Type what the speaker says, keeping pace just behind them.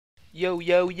Yo,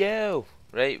 yo, yo!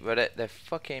 Right, we're at the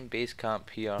fucking base camp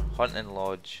here, Hunting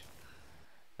Lodge.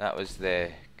 That was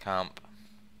the camp.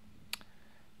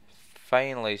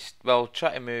 Finally, well,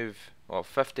 try to move, well,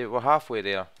 50, we're halfway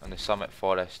there in the summit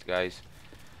forest, guys.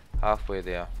 Halfway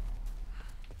there.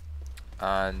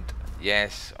 And,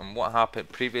 yes, and what happened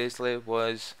previously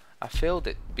was, I failed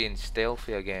at being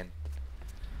stealthy again.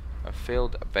 I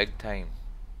failed big time.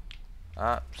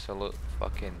 Absolute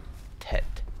fucking tit.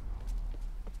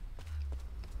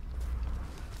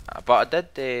 But I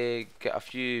did get a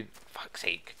few, fuck's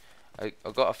sake, I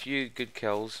got a few good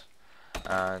kills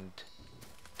and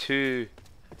 2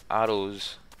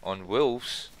 arrows on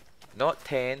wolves, not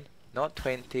 10, not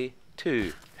 20,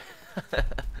 2.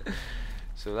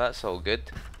 So that's all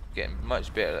good, getting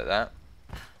much better at that.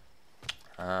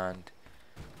 And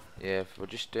yeah, we're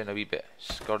just doing a wee bit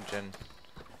scourging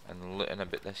and looting a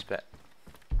bit this bit.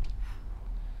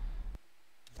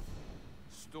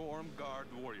 Storm Guard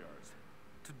warriors,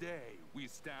 today we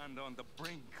stand on the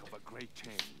brink of a great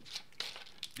change.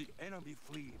 The enemy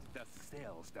fleet that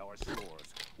sails our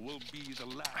shores will be the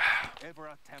last to ever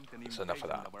attempt an invasion of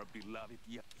our beloved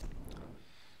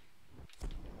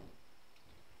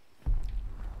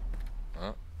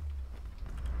Oh.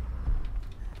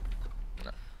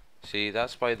 No. See,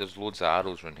 that's why there's loads of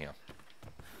arrows around here.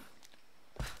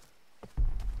 To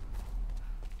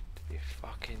be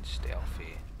fucking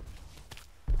stealthy.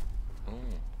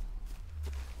 Ooh.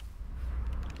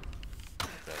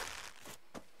 Right.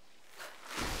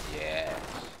 Yes.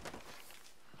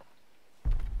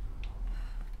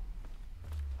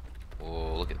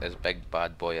 Oh, look at this big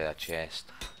bad boy at a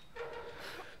chest.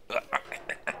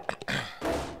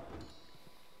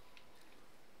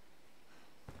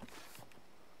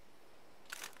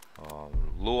 Oh,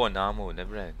 low on ammo and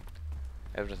everything.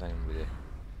 Everything with the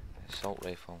assault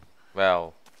rifle.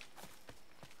 Well,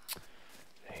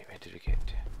 right, where did we get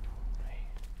to?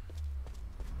 Right.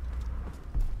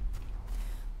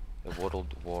 The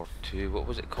World War II. What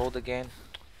was it called again?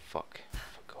 Fuck, I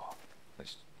forgot.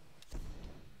 Let's.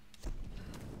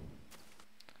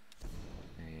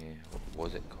 What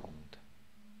was it called?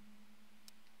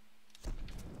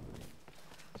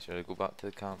 Should I go back to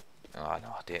the camp? Oh no,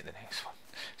 I'll do it the next one.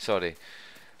 Sorry.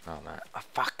 Oh man, a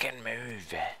fucking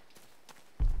move.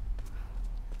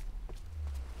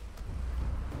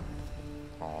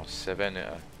 Oh, 7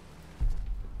 out of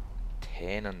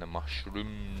 10 on the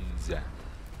mushrooms.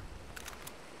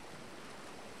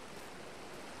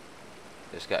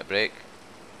 Just got a break.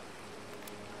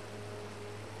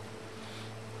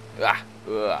 Ah!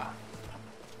 Yeah.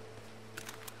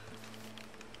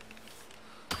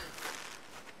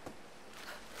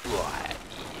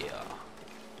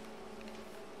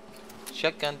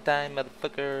 Shotgun time,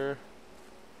 motherfucker.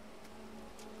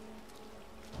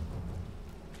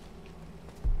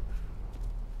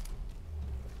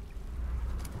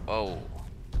 Oh.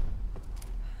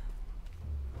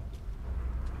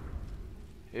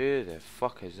 Who the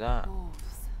fuck is that? Wolves.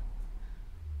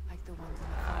 Like the ones in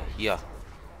the forest. Here.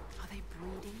 Are they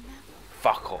breeding them?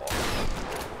 Fuck off.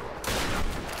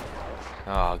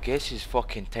 Oh, I guess it's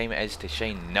fucking time it is to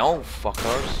shine now,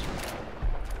 fuckers.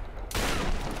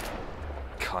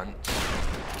 Cunt.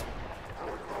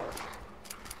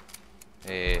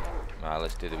 Hey,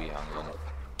 let's do the wee handgun.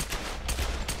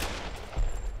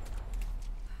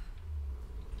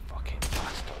 Fucking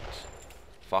bastards.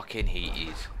 Fucking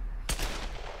Hades.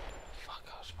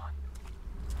 Fuckers, man.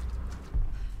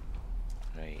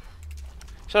 Right.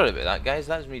 Sorry about that, guys.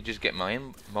 That's me just getting my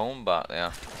own back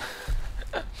there.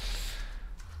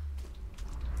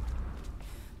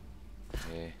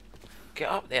 Yeah. Get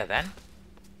up there then.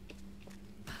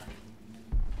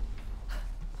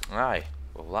 Aye.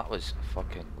 Well, that was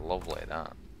fucking lovely,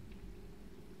 that.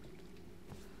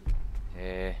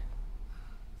 Yeah.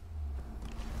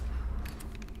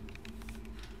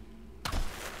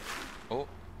 Oh.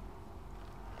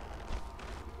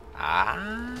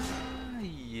 Ah,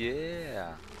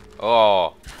 yeah.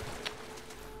 Oh.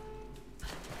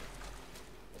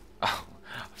 I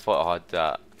thought I had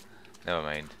that. Never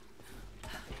mind.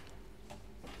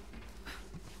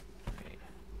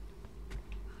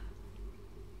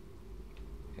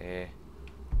 Okay.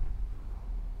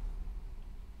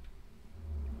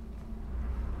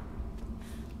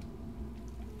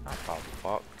 Oh, for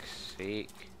fuck's sake.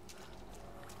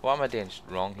 What am I doing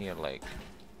wrong here, like?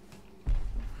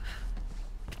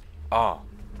 Oh.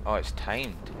 Oh, it's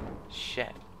timed.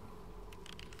 Shit.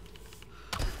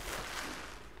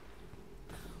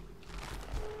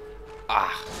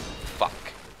 Ah, fuck.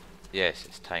 Yes,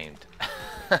 it's timed.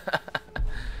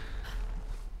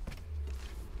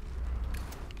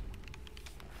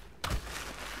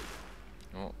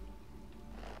 Oh,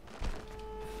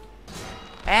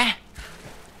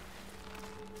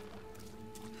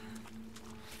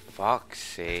 fuck's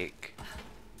sake.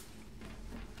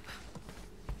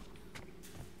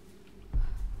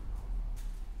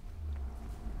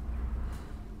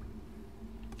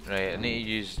 Right, I need to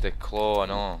use the claw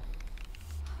and all.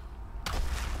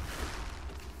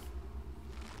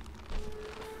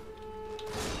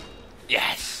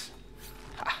 Yes!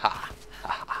 Haha!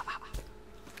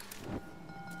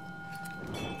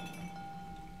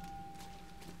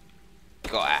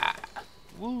 Got it!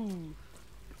 Woo!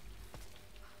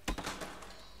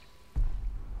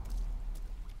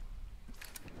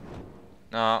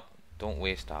 No, don't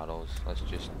waste arrows. Let's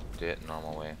just do it the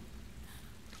normal way.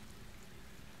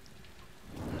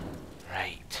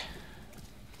 Right.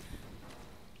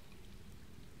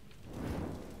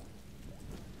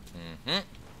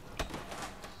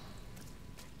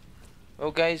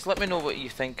 Well guys, let me know what you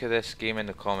think of this game in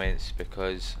the comments,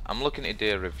 because I'm looking to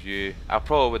do a review. I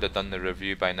probably would have done the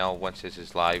review by now once this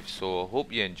is live, so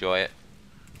hope you enjoy it.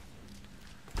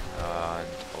 And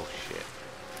oh shit.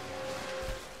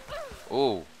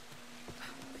 Oh.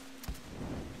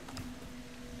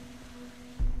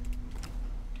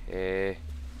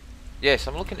 Yes,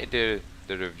 I'm looking to do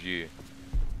the review.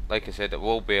 Like I said, it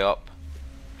will be up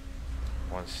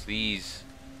once these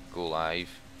go live,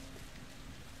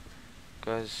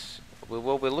 because we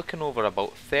will be looking over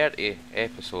about 30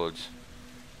 episodes,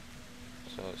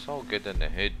 so it's all good in the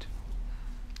hood.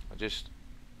 I just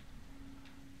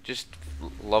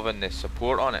loving the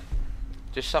support on it.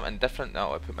 Just something different that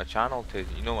I put my channel to,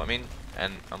 you know what I mean?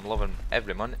 And I'm loving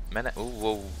every minute. Oh,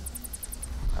 whoa!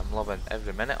 I'm loving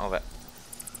every minute of it.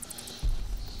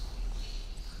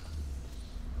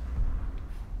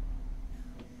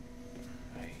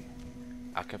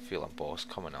 I can feel a boss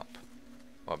coming up.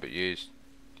 What about you?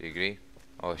 Do you agree?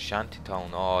 Oh,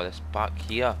 Shantytown. Oh, this back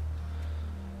here.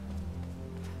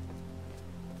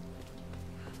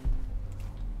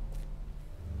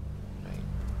 Right.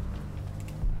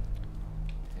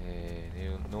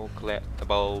 No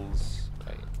collectibles.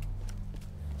 Right.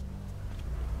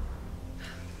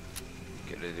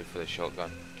 Get ready for the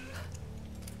shotgun.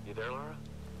 You there, Lara?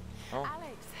 Oh.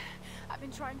 Alex, I've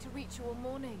been trying to reach you all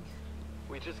morning.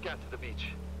 We just got to the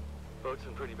beach. Boat's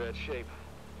in pretty bad shape.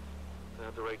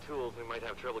 Without the right tools, we might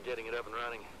have trouble getting it up and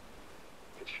running.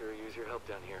 Could sure use your help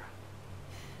down here.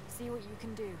 See what you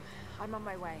can do. I'm on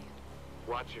my way.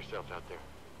 Watch yourself out there.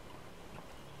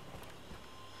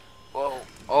 Whoa.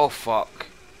 Oh fuck.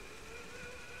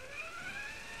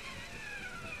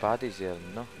 Baddies there,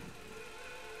 no?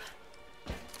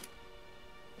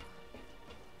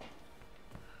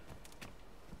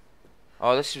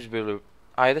 Oh, this is where we...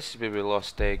 Aye, this is where we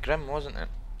lost Grim, wasn't it?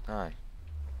 Aye.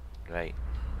 Right.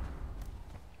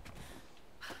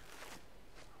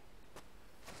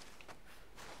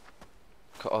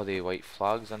 Cut all the white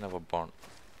flags I never burnt.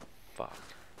 Fuck.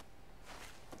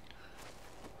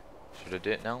 Should I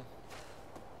do it now?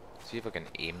 See if I can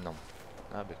aim them.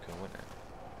 That'd be cool, wouldn't it?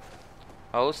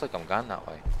 Oh, it looks like I'm going that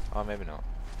way. Oh, maybe not.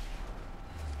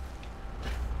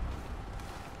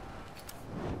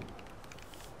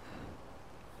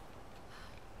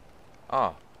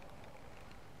 Oh.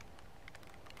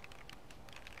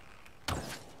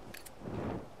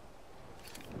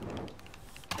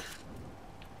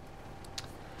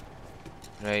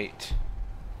 Right.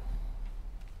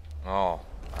 Oh,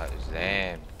 that was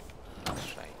them.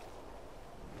 That's right.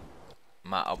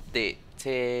 Map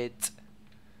updated.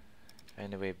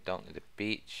 Anyway, down to the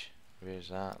beach. Where's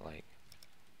that, like?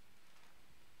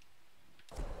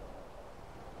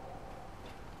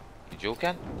 You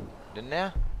joking? In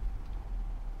there?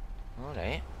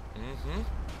 Alright.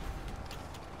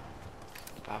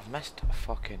 I've missed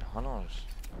fucking hunters.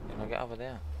 Can I get over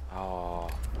there? Oh.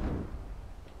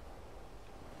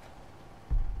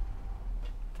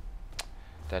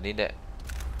 Do I need it?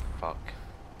 Fuck.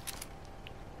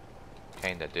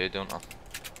 Kinda do, don't I?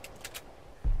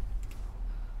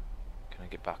 Can I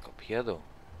get back up here though?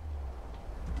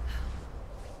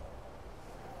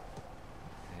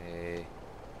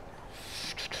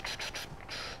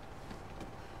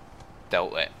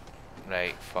 Dealt it.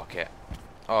 Right, fuck it.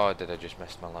 Oh, did I just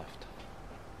miss my left?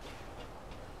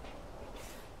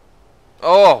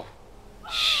 Oh!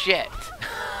 Shit!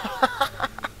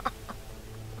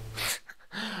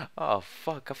 Oh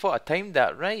fuck, I thought I timed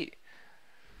that right.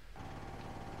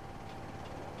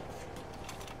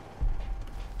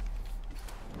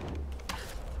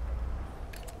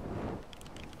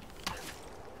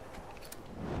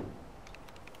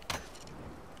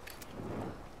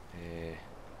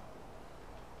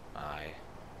 Aye.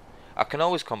 I can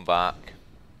always come back.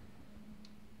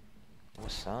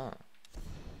 What's that?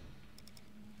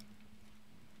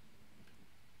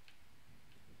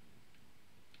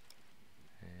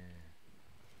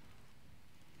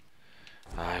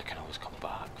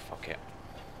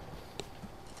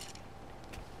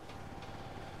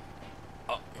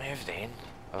 move then.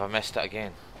 Have I missed it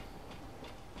again?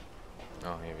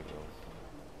 Oh, here we go.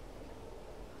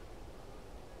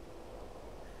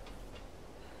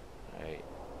 Right.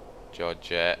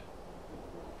 Judge it.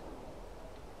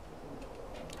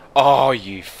 Oh,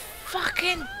 you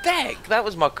fucking dick! That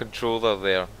was my controller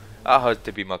there. That had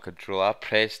to be my controller. I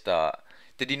pressed that.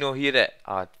 Did you not hear it?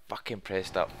 I fucking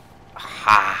pressed that.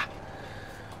 Ha!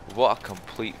 What a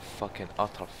complete fucking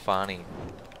utter fanny.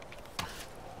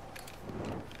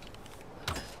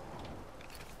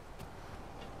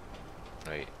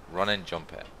 Right, run and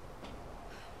jump it.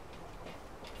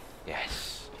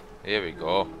 Yes. Here we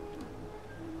go.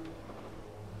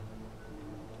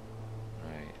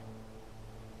 Right.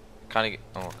 Can I get...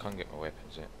 Oh, I can't get my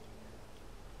weapons yet.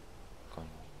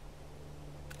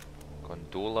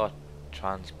 Gondola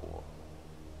transport.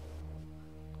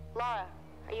 Lara,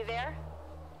 are you there?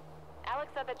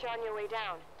 Alex said that you're on your way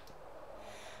down.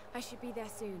 I should be there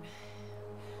soon.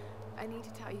 I need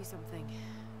to tell you something.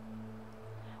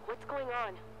 What's going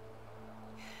on?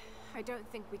 I don't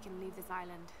think we can leave this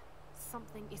island.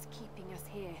 Something is keeping us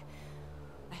here.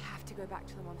 I have to go back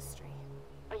to the monastery.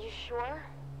 Are you sure?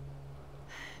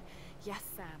 Yes,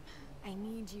 Sam. I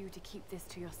need you to keep this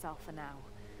to yourself for now.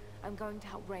 I'm going to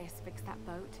help Reyes fix that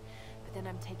boat, but then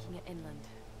I'm taking it inland.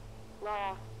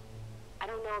 Lara, I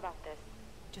don't know about this.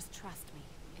 Just trust me.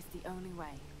 It's the only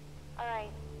way. All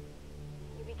right.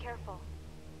 You be careful.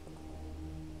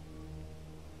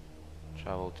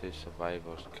 Travel to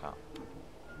survivors camp.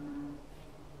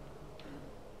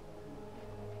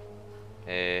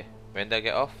 When did I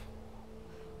get off?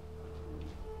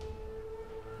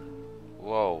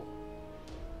 Whoa.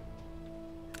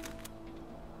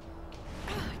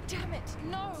 Damn it,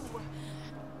 no!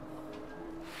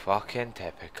 Fucking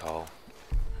typical.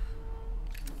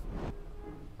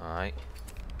 Alright.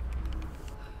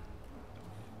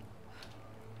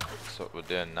 That's what we're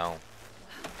doing now.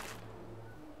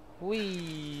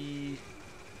 Whee!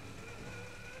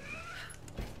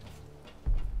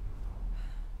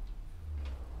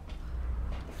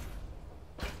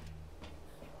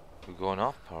 We're going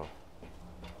up, or?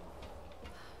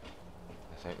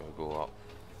 I think we'll go up.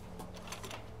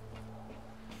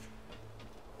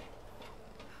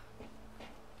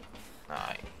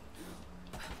 Aye.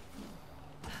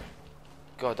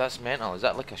 God, that's mental. Is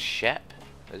that like a ship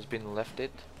that's been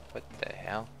lifted? What the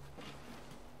hell?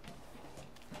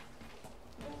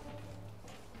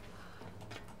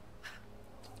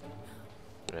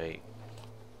 Right.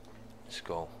 Let's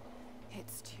go.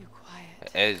 It's too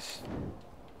quiet. It is.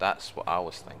 That's what I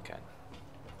was thinking.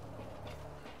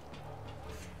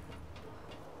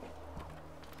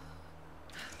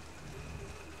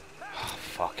 Oh,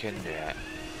 fucking do it.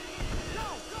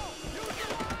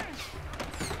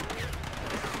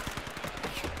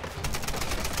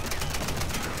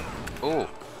 Oh.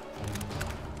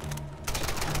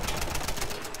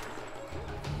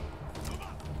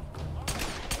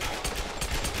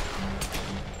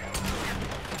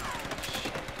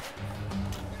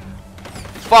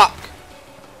 Fuck.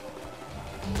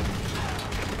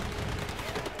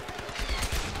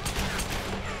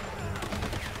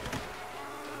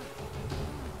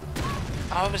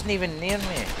 I wasn't even near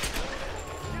me.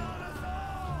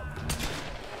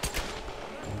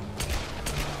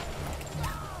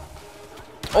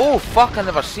 Oh fuck, I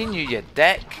never seen you, you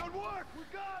dick.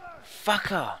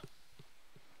 Fucker.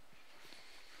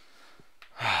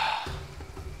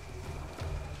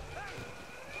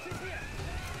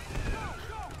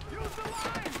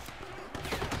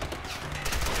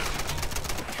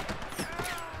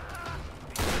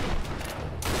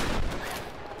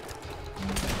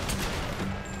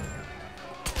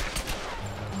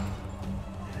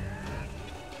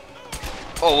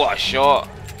 Oh, what a shot.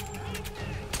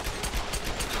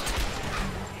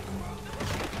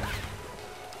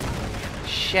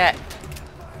 Shit.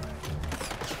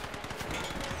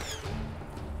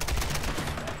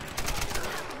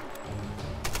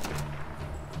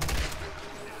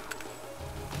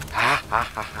 Ha ha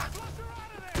ha ha.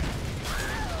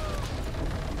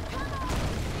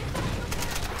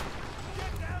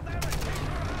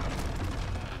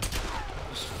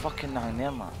 There's fucking nothing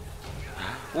there, man.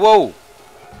 Whoa!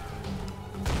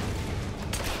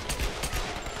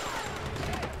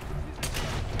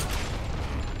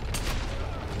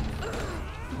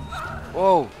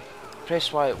 Whoa!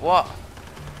 Press Y, what?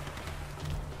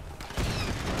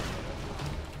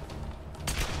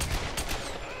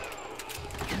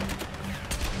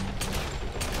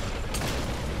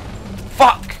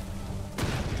 Fuck!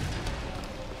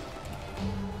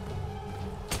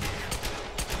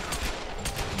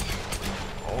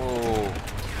 Oh.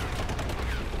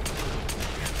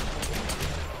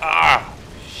 Ah!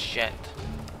 shit.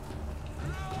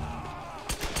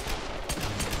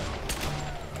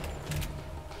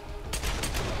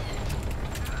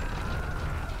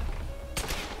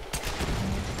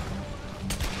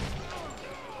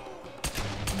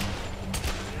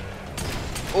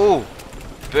 Oh,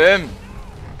 boom.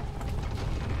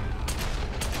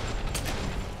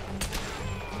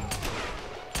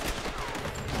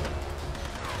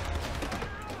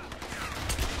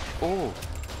 Oh.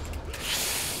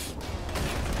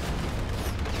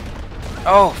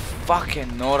 Oh,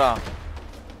 fucking Nora.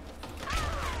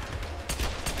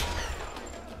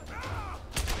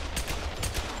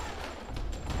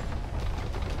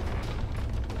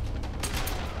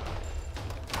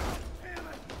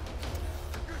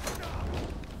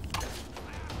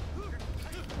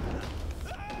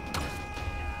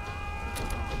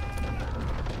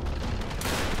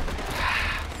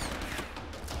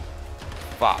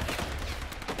 Fuck.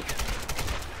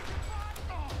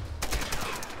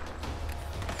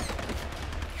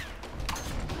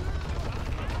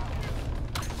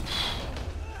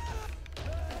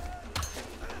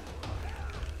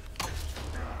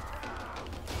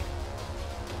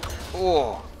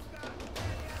 Oh.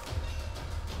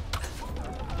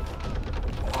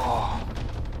 Oh.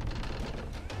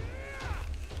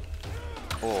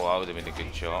 Oh, that would have been a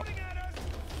good shot.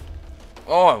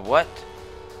 Oh, what?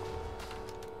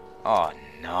 Oh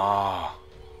no.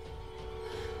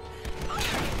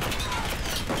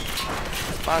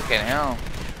 Fucking hell.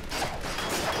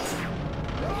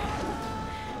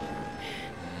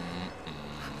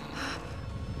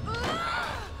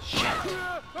 Shit.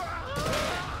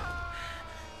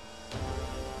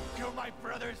 Kill my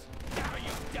brothers, now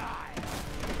you die.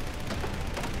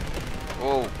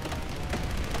 Oh.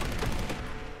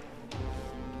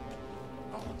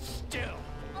 Hold still.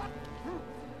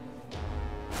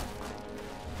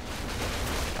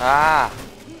 Ah.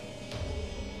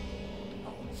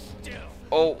 Hold still.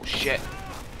 Oh shit.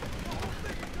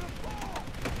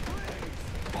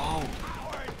 Oh.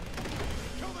 Howard,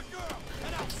 kill the girl,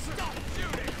 and I'll stop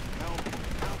shooting. Help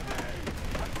me.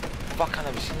 Fuck, I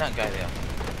never seen that guy there.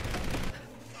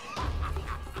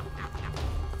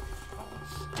 Hold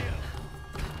still.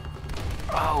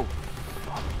 Oh.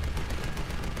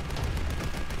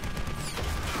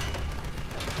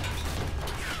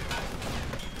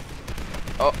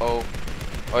 Uh oh.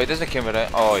 Oh, he doesn't come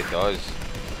around. Oh, he does.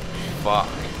 Fuck.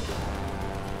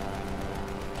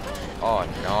 Oh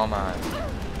no, man.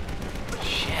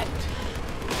 Shit.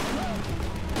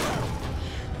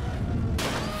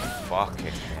 Fucking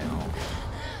hell.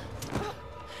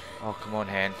 Oh, come on,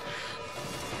 hen.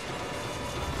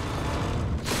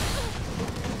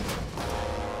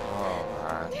 Oh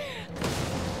man.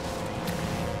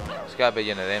 It's gotta be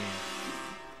one of them.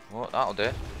 What? That'll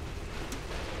do.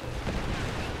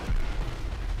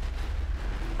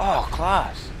 Oh,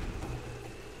 class.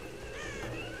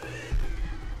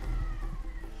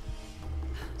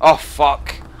 Oh,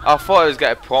 fuck. I thought it was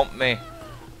going to prompt me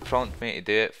to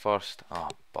do it first. Oh,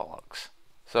 bollocks.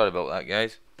 Sorry about that,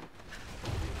 guys.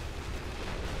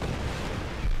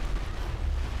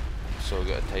 So we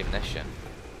got to time this shit.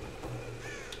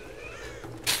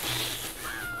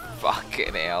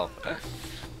 Fucking hell.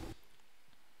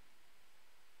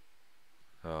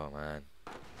 Oh, man.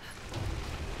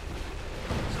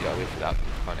 Just gotta wait for that to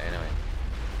hunt anyway.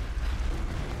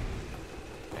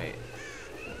 Right.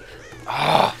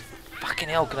 Ah, oh, fucking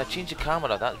hell! Can I change the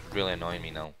camera? That's really annoying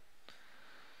me now.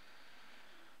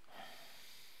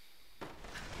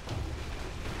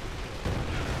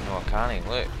 No, I can't even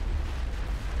look.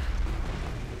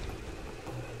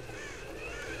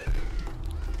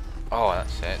 Oh,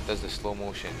 that's it. Does the slow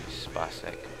motion?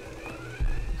 Spastic.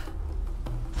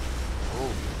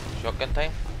 Oh, shotgun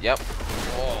time? Yep.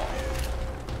 Oh.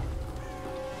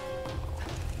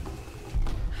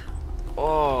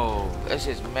 Oh, this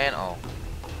is mental.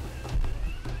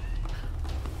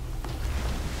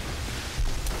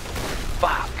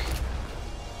 Fuck.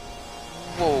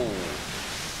 Whoa.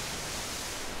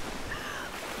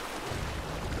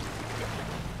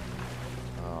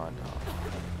 Oh no.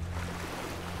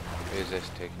 Who's this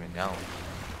taking me down?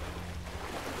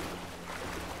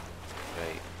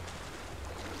 Right.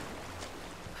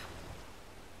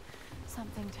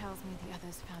 Something tells me the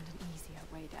others found an easier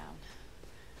way down.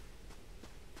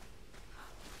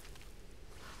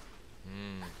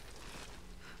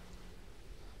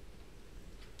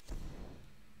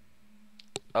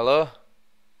 Hello?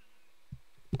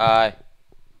 Aye.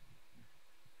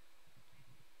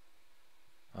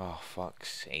 Oh, fuck's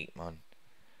sake, man.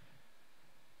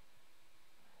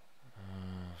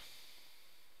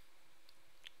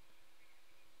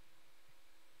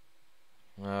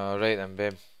 Right then,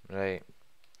 babe. Right.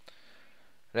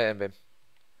 Right then, babe.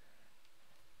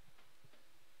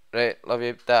 Right, love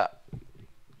you. That.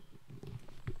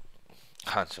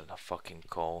 Answer the fucking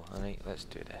call. Alright, let's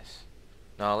do this.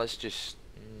 No, let's just...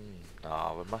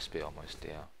 no, we must be almost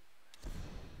there.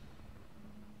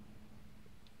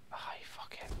 Aye,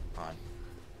 fuck it. On.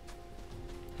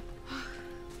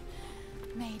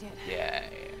 Made it. Yeah.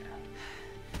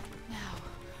 Now,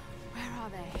 where are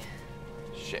they?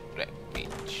 Shipwreck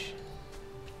beach.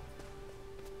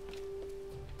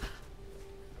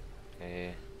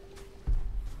 Okay.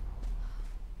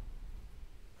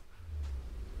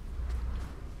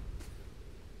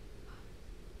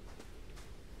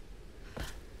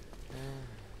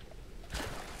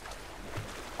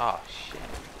 Oh shit.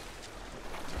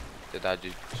 Did I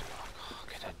just... oh,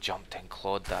 could have jumped and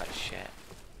clawed that shit.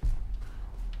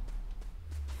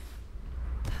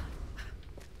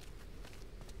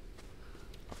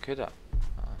 Or could I?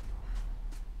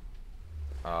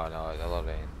 Oh no, at the other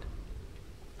end.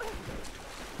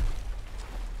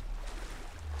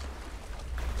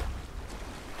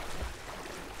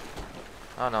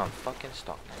 Oh no, I'm fucking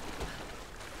stuck now.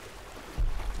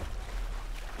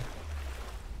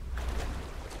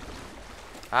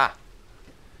 Ah!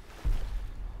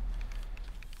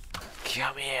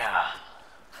 Come here!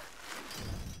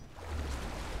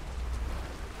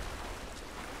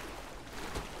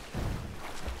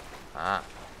 Ah.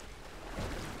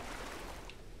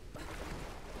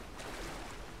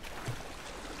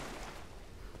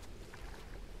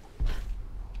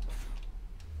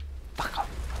 Fuck up!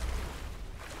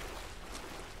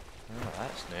 Oh,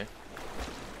 that's new.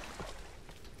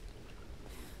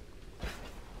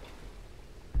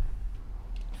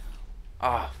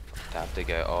 Ah, I have to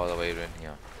get all the way around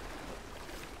here.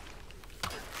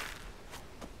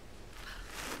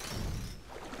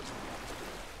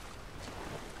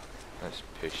 Let's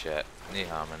push it. No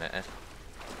harm in it, eh?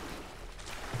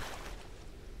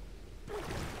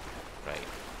 Right.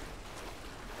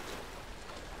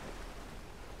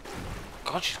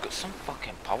 God, she's got some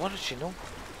fucking power, does she know?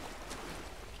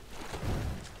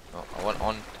 Oh, I went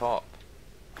on top.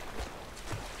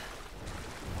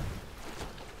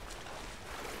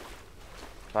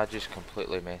 I just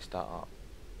completely messed that up.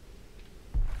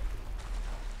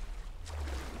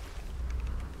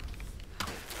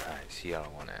 Right, it's here I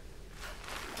want it.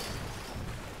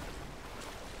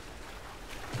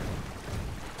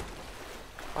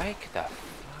 Why could that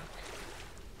fuck?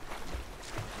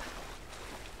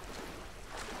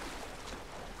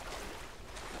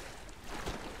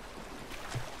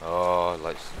 Oh,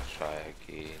 let's try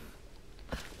again.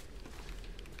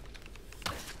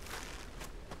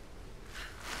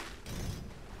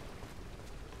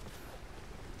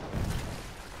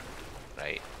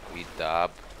 Right, we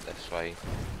dab this way.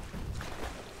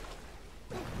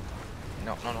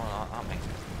 No, not that way.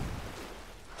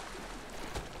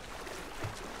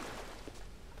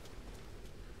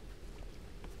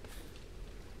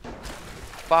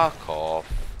 Fuck off.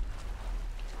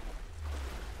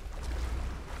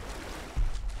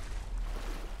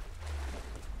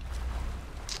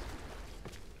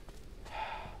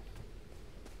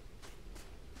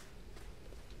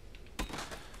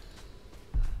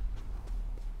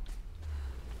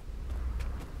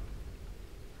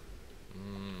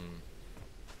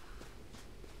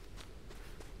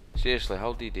 Seriously,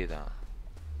 how do you do that?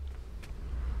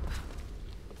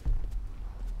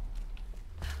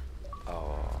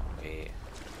 Oh, wait.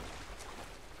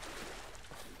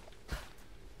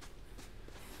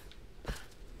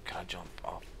 Can I jump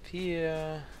up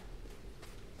here?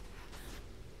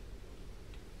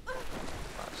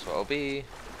 That's what it'll be.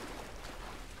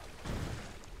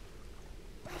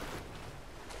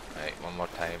 Right, one more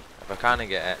time. If I can't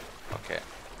get it, okay,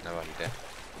 never mind it.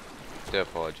 Do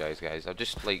apologise, guys. I've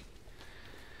just like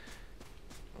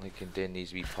doing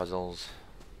these wee puzzles.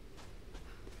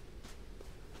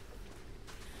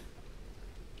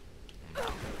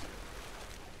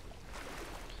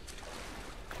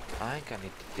 I think I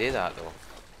need to do that though.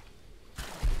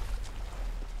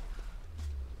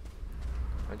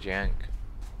 What'd you think?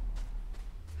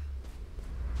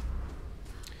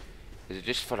 Is it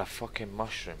just for a fucking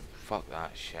mushroom? Fuck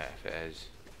that shit if it is.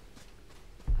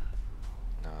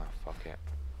 Nah, fuck it.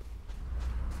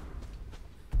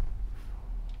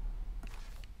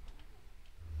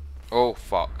 Oh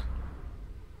fuck.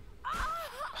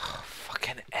 Oh,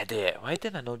 fucking idiot. Why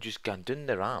didn't I not just go down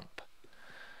the ramp?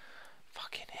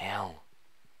 Fucking hell.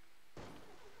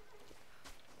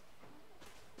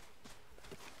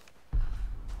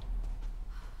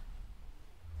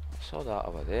 I saw that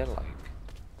over there like.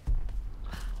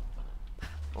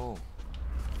 Oh.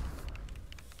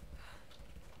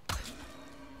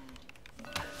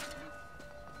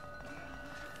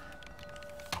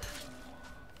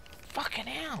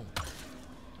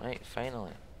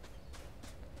 finally.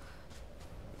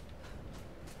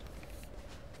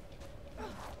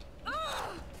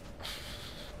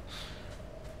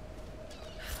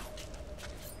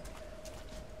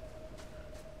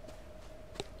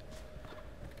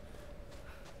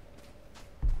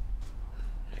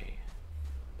 Right.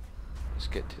 Let's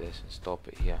get to this and stop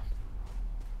it here.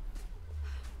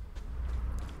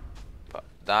 But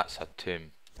that's a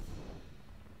tomb.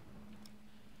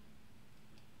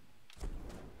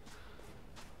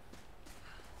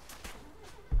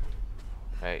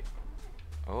 Right.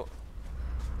 Oh.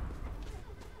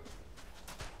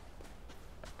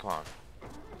 Come on.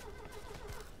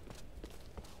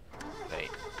 Right.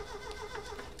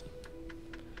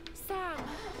 Sam,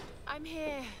 I'm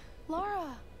here.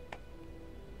 Lara.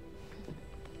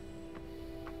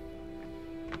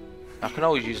 I can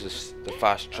always use the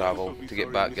fast travel to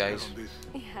get back, guys.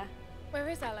 Yeah. Where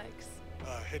is Alex?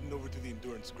 Heading over to the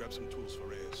Endurance, grab some tools for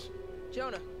Reyes.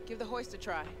 Jonah, give the hoist a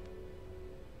try.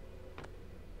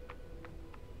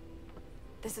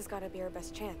 This has got to be our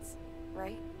best chance,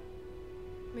 right?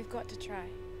 We've got to try.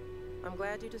 I'm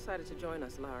glad you decided to join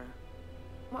us, Lara.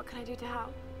 What can I do to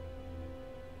help?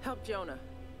 Help Jonah.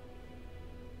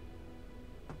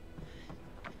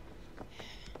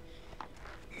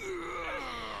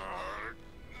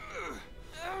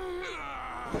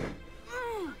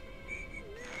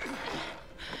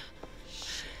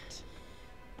 Shit.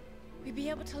 We'd be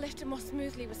able to lift him more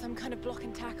smoothly with some kind of block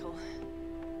and tackle.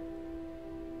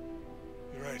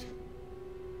 You're right.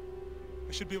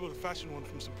 I should be able to fashion one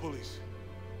from some pulleys.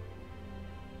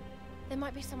 There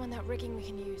might be some on that rigging we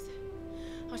can use.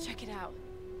 I'll check it out.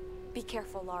 Be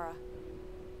careful, Lara.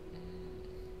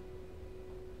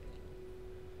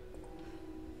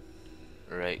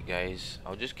 Right, guys.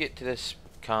 I'll just get to this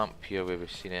camp here where we've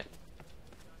seen it.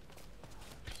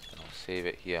 I'll save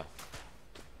it here.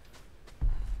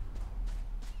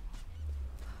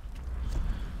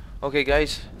 Okay,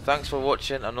 guys. Thanks for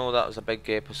watching. I know that was a big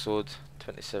episode.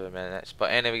 27 minutes.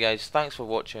 But anyway, guys. Thanks for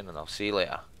watching and I'll see you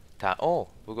later. Ta. Oh,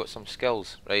 we've got some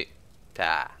skills. Right.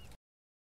 Ta.